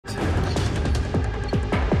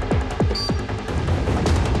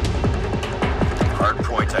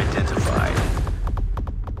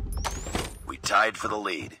for the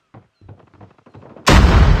lead.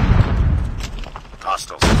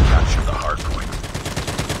 Hostiles have captured the hard point.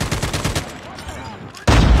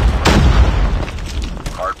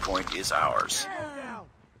 Hard point is ours.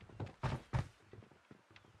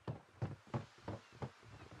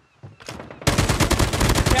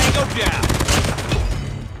 Tango down.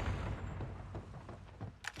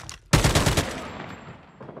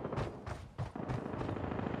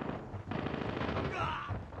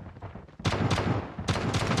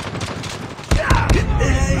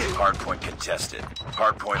 Hardpoint contested.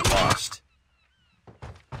 Hardpoint lost.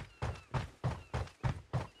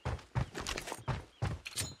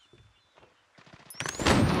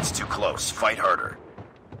 It's too close. Fight harder.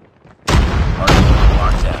 Hardpoint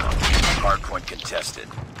locked down. Hardpoint contested.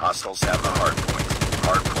 Hostiles have the hardpoint.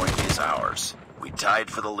 Hardpoint is ours. We tied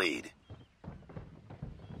for the lead.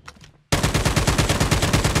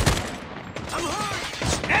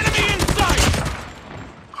 Enemy in sight!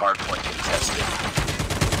 Hardpoint contested.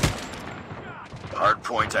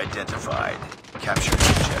 Hardpoint identified. Capture the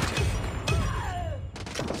objective.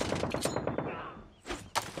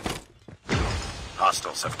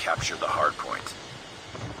 Hostiles have captured the hardpoint.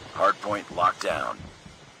 Hardpoint locked down.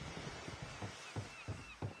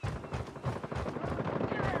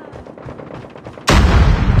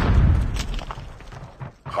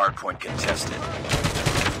 Hardpoint contested.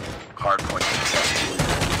 Hardpoint contested.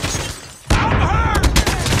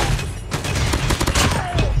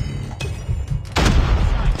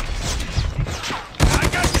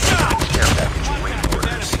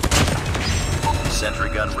 Sentry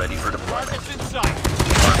gun ready for deployment.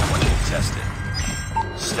 Hardpoint contested.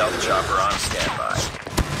 Stealth chopper on standby.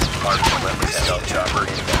 Hardpoint stealth chopper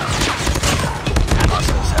inbound.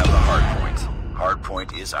 Hostiles have the hardpoint.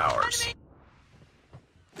 Hardpoint is ours.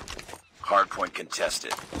 Hardpoint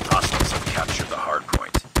contested. Hostiles have captured the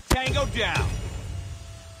hardpoint. Tango down.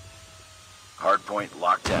 Hardpoint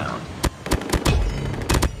locked down.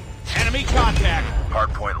 Enemy contact.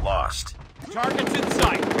 Hardpoint lost. Targets in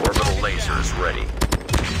sight. Orbital laser is ready.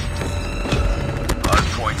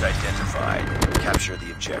 Hardpoint identified. Capture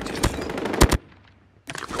the objective.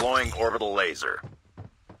 Deploying orbital laser.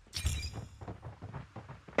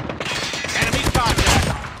 Enemy contact.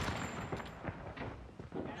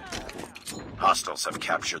 Hostiles have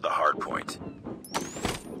captured the hardpoint.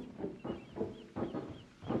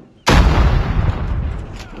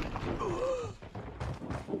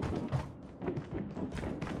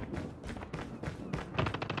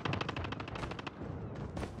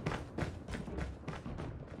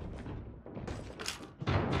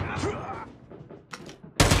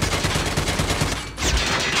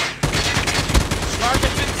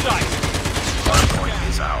 Hardpoint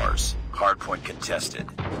is ours. Hardpoint contested.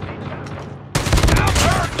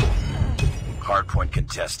 Hardpoint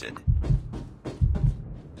contested.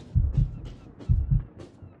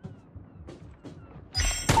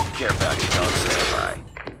 Care package on standby.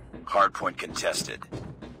 Hardpoint contested.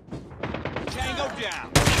 Tango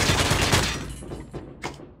down.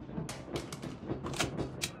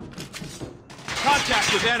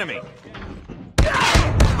 Contact with enemy.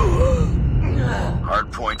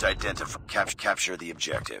 Hardpoint identified. Capture the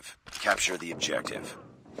objective. Capture the objective.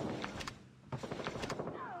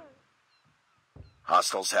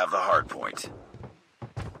 Hostiles have the hardpoint.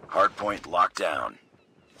 Hardpoint locked down.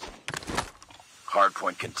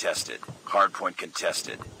 Hardpoint contested. Hardpoint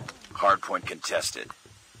contested. Hardpoint contested.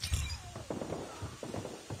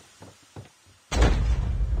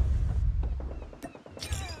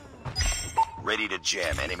 Ready to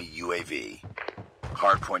jam enemy UAV.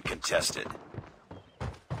 Hardpoint contested.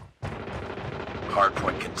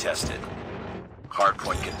 Hardpoint contested.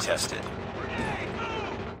 Hardpoint contested.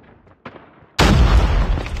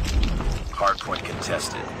 Hardpoint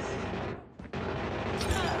contested.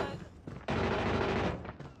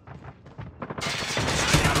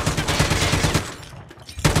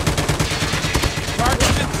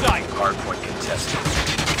 Targets in sight. Hardpoint contested.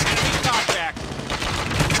 Enemy contact.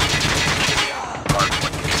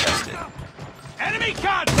 Hardpoint contested. Enemy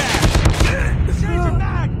contact. Changing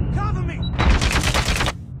mag. Cover me.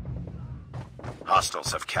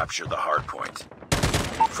 Hostiles have captured the hardpoint.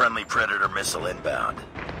 Friendly Predator missile inbound.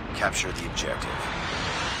 Capture the objective.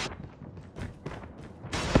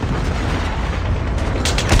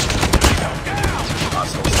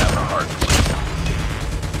 Hostiles have the hardpoint.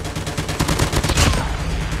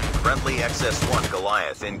 Friendly XS-1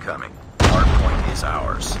 Goliath incoming. Hardpoint is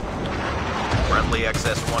ours. Friendly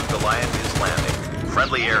XS-1 Goliath is landing.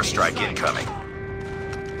 Friendly airstrike incoming.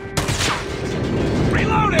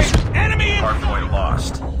 Reloading. Enemy in Hardpoint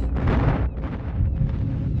lost.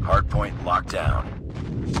 Hardpoint locked down.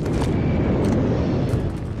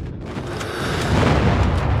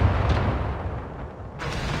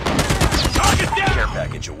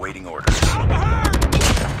 package awaiting orders.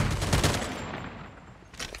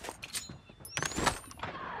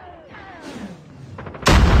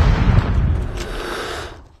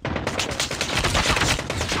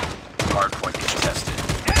 Hardpoint contested.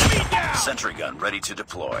 Enemy down! Sentry gun ready to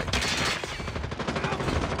deploy.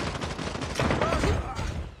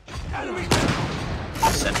 Enemy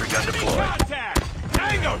down! Sentry gun Enemy deployed. contact!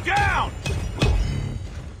 Tango down!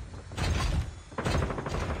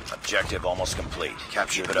 Objective almost complete.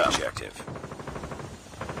 Capture the objective.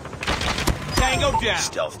 Tango down!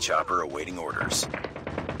 Stealth chopper awaiting orders.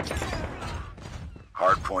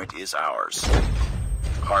 Hardpoint is ours.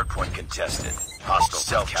 Hardpoint contested. Hostile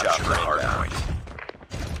stealth chopper hardpoint.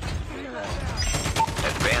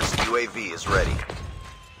 Advanced UAV is ready.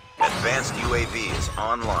 Advanced UAV is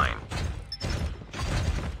online.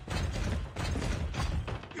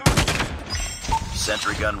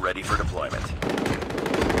 Sentry gun ready for deployment.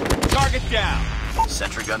 Target down!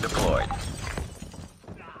 Sentry gun deployed.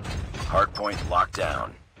 Hardpoint locked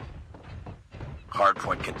down.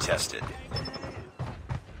 Hardpoint contested.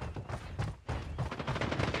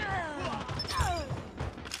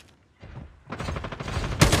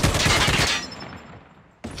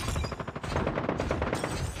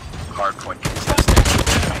 Hardpoint contested.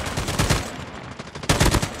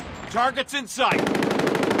 Targets in sight!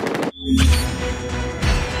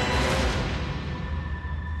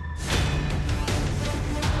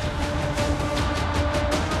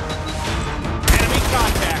 Enemy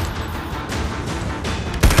contact!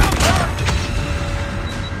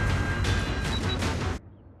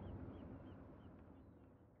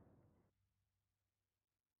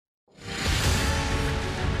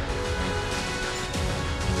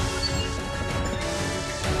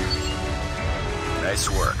 Nice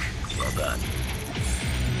work. Well done.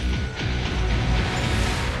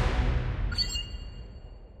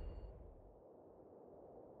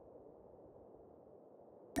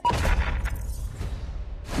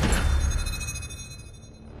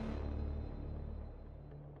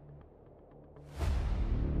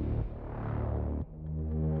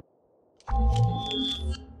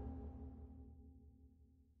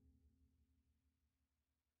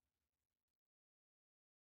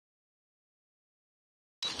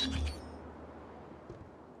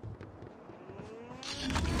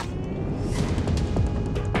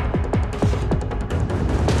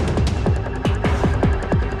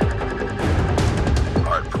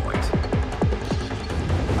 Hardpoint.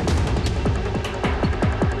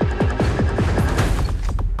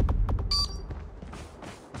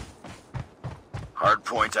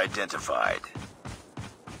 Hardpoint identified.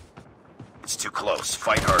 It's too close.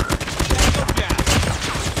 Fight harder. Tango down!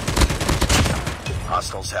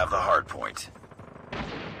 Hostiles have the hardpoint.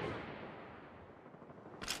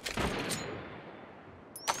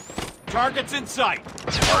 Targets in sight!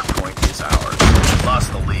 Hardpoint is ours.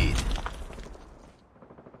 Lost the lead.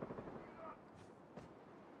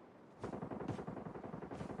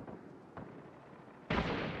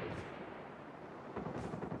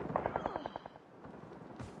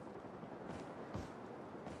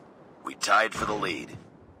 We tied for the lead.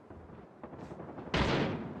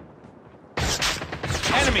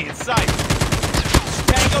 Enemy in sight!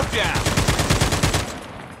 Tango down!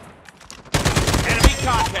 Enemy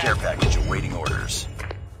Care contact! package awaiting orders.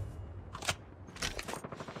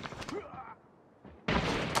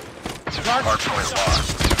 Hardpoint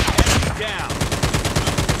lost. Enemy down!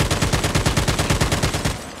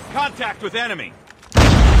 Contact with enemy!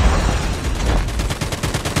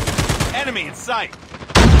 Enemy in sight!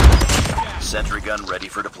 Sentry gun ready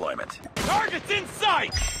for deployment. Targets in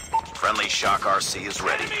sight! Friendly shock RC is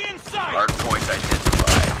ready. Enemy in sight! Hardpoint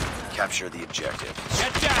identified. Capture the objective.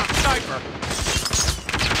 Get down, sniper!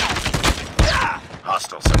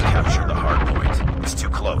 Hostiles have captured the hardpoint. It's too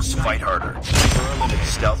close. Fight harder.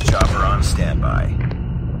 Stealth chopper on standby.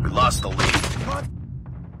 We lost the lead.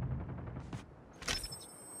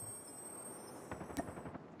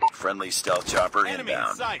 Friendly stealth chopper Enemy in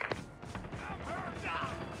inbound. sight!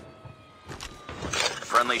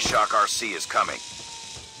 Friendly shock RC is coming.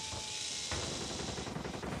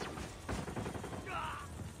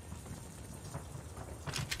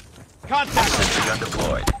 Contact! Sentry gun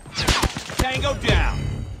deployed. Tango down!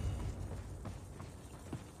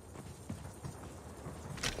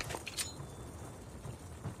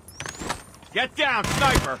 Get down,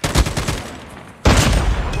 sniper!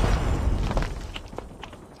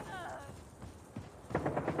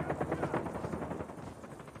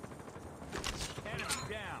 Enemy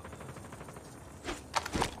down!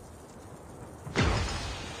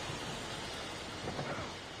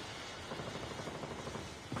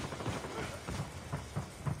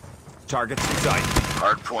 Targets in sight.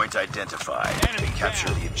 Hardpoint identified. Enemy Capture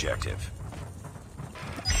down. the objective.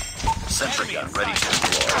 Sentry Enemy gun ready to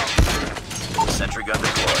inside. deploy. Sentry gun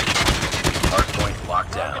deployed. Hardpoint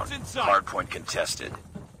locked down. Targets in sight. Hardpoint contested.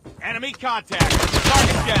 Enemy contact.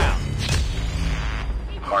 Target down.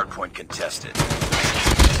 Hardpoint contested.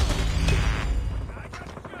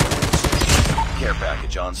 Care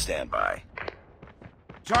package on standby.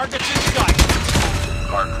 Targets in sight.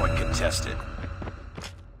 Hardpoint contested.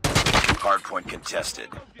 Hardpoint contested.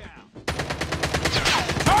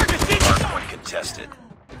 Targets in sight. Hardpoint contested.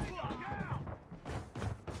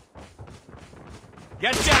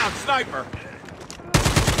 Get down, sniper.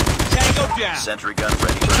 Tango down. Sentry gun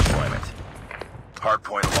ready for deployment.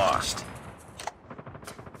 Hardpoint lost.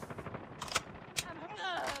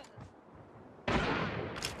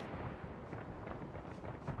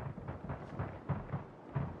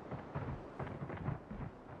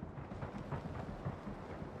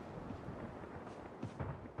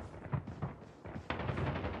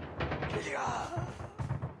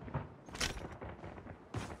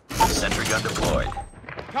 Sentry gun deployed.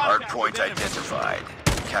 Contact Hardpoint with enemy. identified.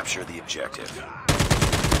 Capture the objective.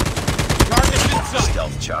 Targets in sight.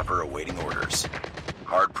 Stealth chopper awaiting orders.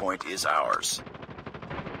 Hardpoint is ours.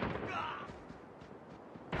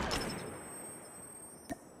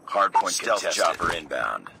 Hardpoint stealth chopper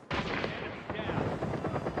inbound.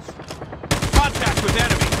 Contact with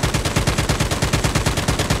enemy.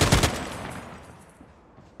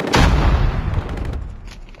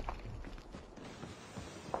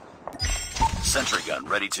 Sentry gun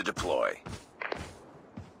ready to deploy.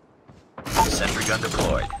 Sentry gun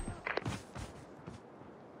deployed.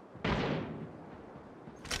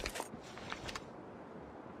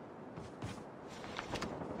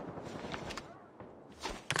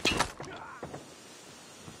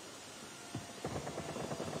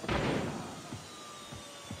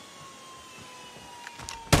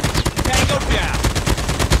 Tango down.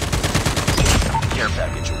 Care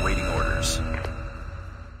package awaiting orders.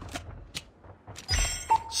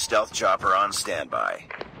 Stealth chopper on standby.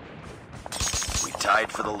 We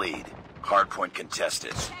tied for the lead. Hardpoint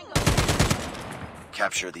contested.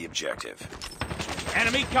 Capture the objective.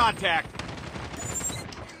 Enemy contact.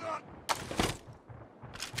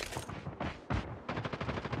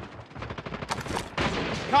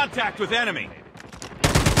 Contact with enemy.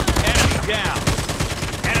 Enemy down.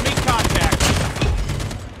 Enemy contact.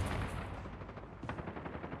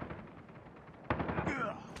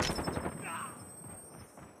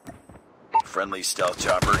 Friendly stealth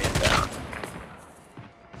chopper inbound.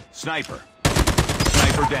 Sniper.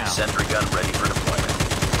 Sniper down. Sentry gun ready for deployment.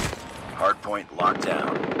 Hardpoint locked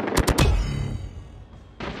down.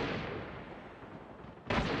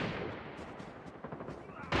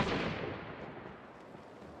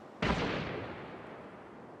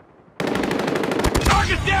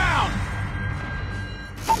 Target down!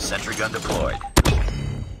 Sentry gun deployed.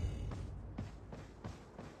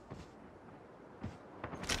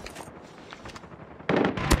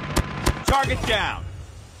 Target down.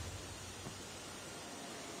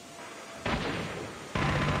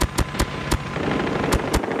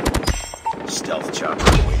 Stealth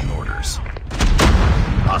chopper awaiting orders.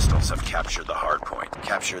 Hostiles have captured the hardpoint.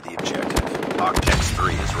 Capture the objective. Octex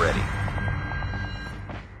 3 is ready.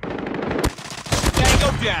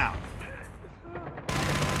 Tango down.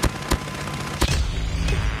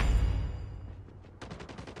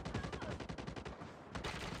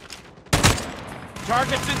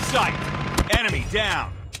 Targets in sight. Enemy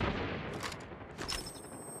down.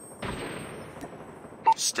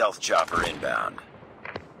 Stealth chopper inbound.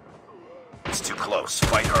 It's too close.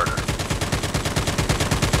 Fight harder.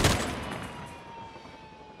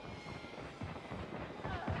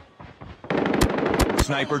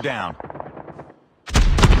 Sniper down.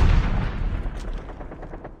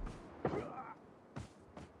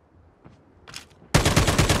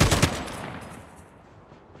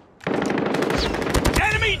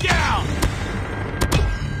 Enemy down!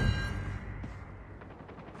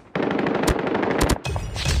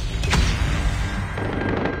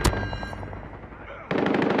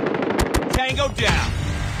 Tango down.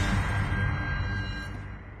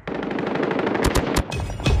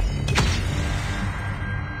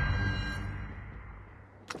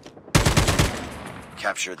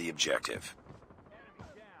 Capture the objective.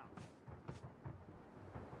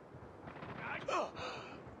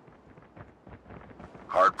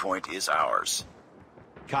 Hardpoint is ours.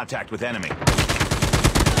 Contact with enemy.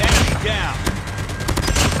 Enemy down.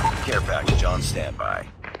 Care package on standby.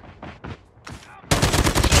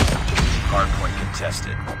 Hardpoint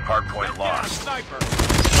contested. Hardpoint lost. Sniper.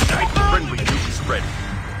 Friendly nuke is ready.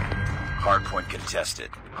 Hardpoint contested.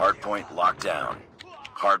 Hardpoint locked down.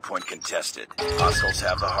 Hardpoint contested. Hostiles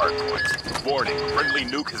have the hardpoint. Warning, friendly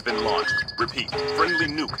nuke has been launched. Repeat, friendly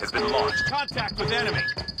nuke has been launched. Contact with enemy.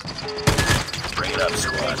 Bring it up,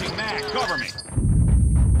 squad. Changing mag. Cover me.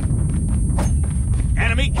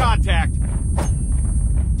 Enemy contact.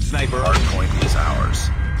 Sniper. Hardpoint is ours.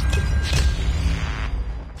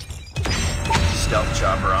 Stealth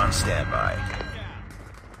chopper on standby.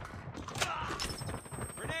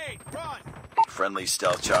 Grenade. Run. Friendly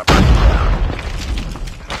stealth chopper down.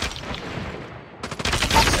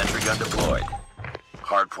 Sentry gun deployed.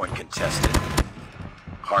 Hardpoint contested.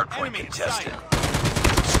 Hardpoint Enemy in contested.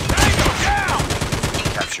 Tango down.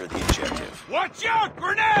 Capture the objective. Watch out!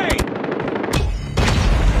 Grenade!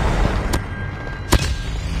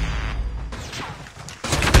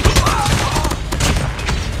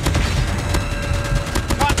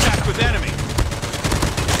 Contact with enemy.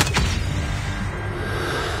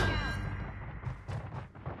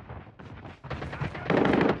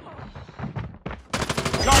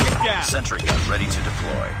 Target down. Sentry gun ready to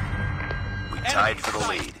deploy. We tied for the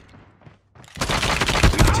lead.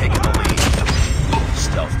 We've taken the lead.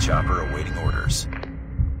 Stealth chopper awaiting orders.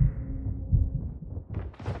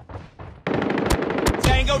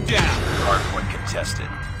 Tango down. Hardpoint contested.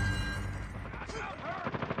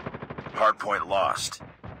 Hardpoint lost.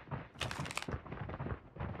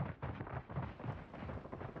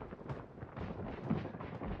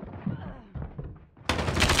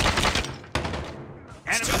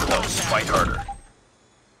 It's too close. Fight harder.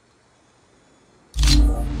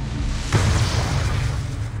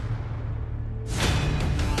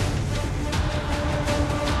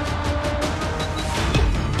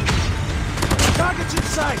 Targets in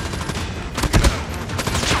sight.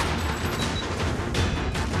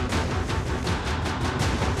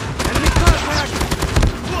 Enemy contact.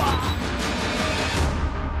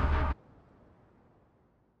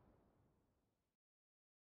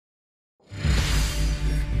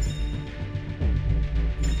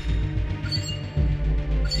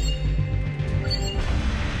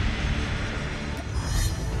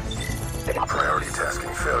 Priority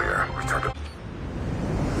tasking failure. Return to...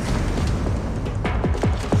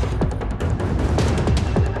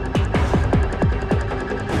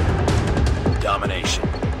 Domination.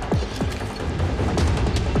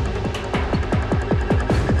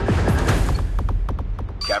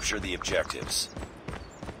 Capture the objectives.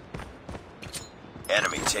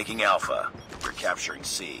 Enemy taking Alpha. We're capturing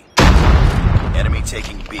C. Enemy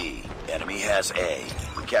taking B. Enemy has A.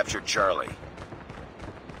 We captured Charlie.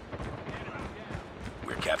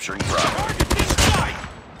 We're capturing Bravo. Targets in sight.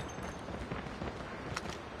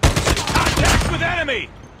 Contact with enemy.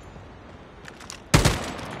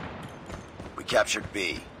 We captured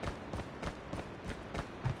B.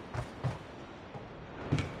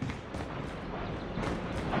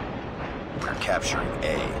 We're capturing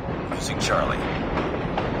A. Losing Charlie.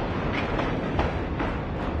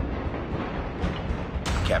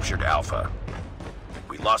 We captured Alpha.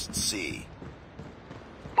 We lost C.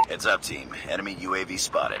 Heads up, team. Enemy UAV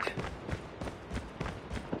spotted.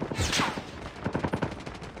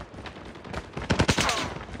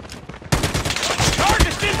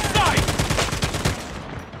 Targets in sight.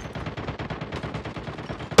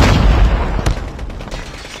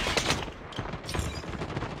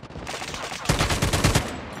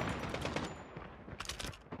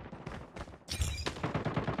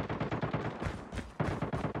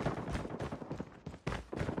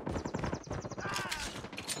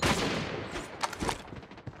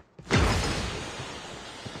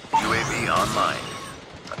 UAV online.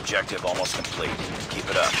 Objective almost complete. Keep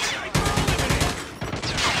it up.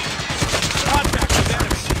 Contact with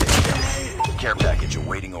enemy. Care package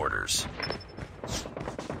awaiting orders.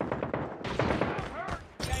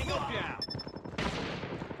 Tango down.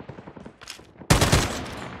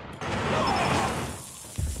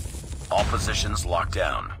 All positions locked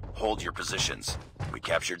down. Hold your positions. We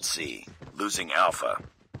captured C. Losing Alpha.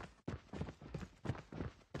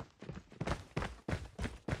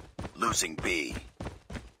 Losing B.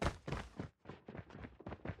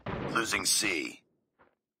 Losing C.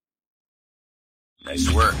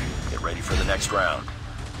 Nice work. Get ready for the next round.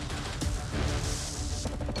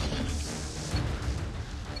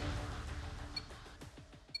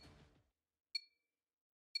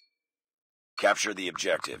 Capture the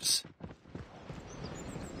objectives.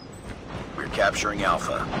 We're capturing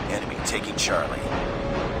Alpha. Enemy taking Charlie.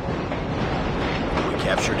 We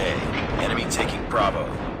captured A. Enemy taking Bravo.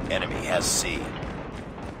 Enemy has C.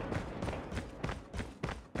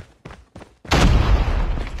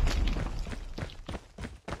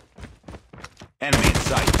 Enemy in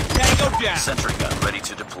sight. Tango down. Sentry gun ready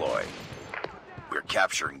to deploy. We're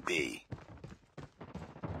capturing B.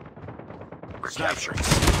 We're capturing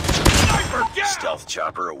Sniper down! stealth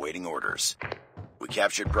chopper awaiting orders. We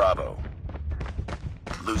captured Bravo.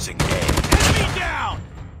 Losing A. Enemy down!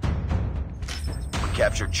 We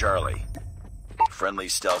captured Charlie. Friendly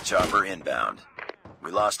stealth chopper inbound.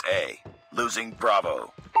 We lost A. Losing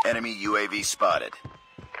Bravo. Enemy UAV spotted.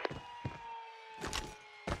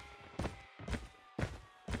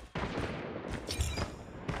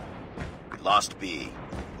 We lost B.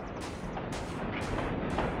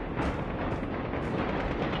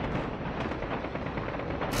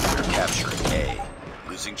 We're capturing A.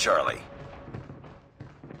 Losing Charlie.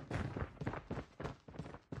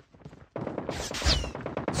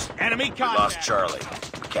 Enemy We contact! lost Charlie.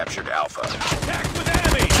 We captured Alpha. Attack with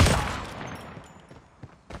enemy!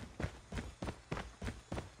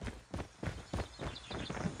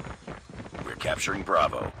 We're capturing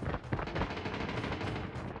Bravo.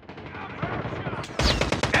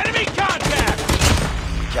 Enemy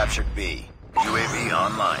contact! We captured B. UAV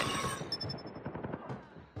online.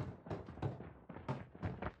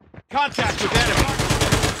 Contact with enemy!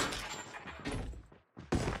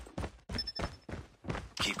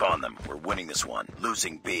 Keep on them. We're winning this one.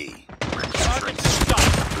 Losing B. We're capturing Target in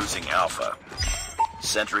sight! Losing Alpha.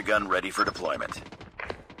 Sentry gun ready for deployment.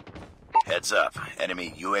 Heads up.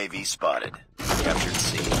 Enemy UAV spotted. Captured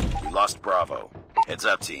C. We lost Bravo. Heads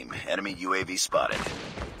up, team. Enemy UAV spotted.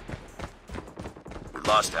 We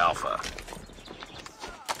lost Alpha.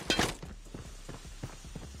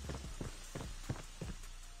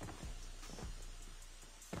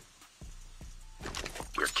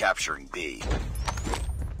 We're capturing B.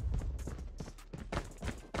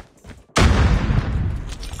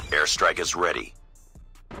 Airstrike is ready.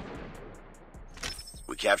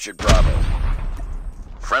 We captured Bravo.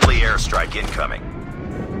 Friendly airstrike incoming.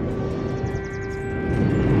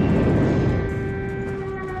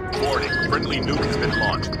 Warning, friendly nuke has been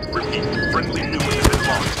launched. Repeat, friendly nuke has been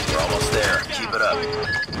launched. We're almost there. Keep it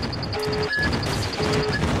up.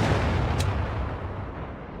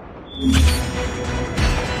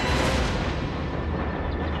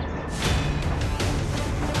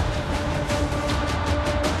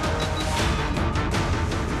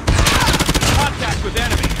 Contact with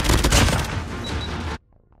enemy!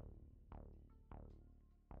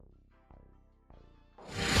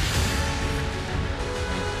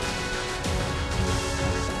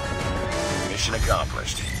 Mission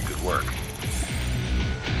accomplished. Good work.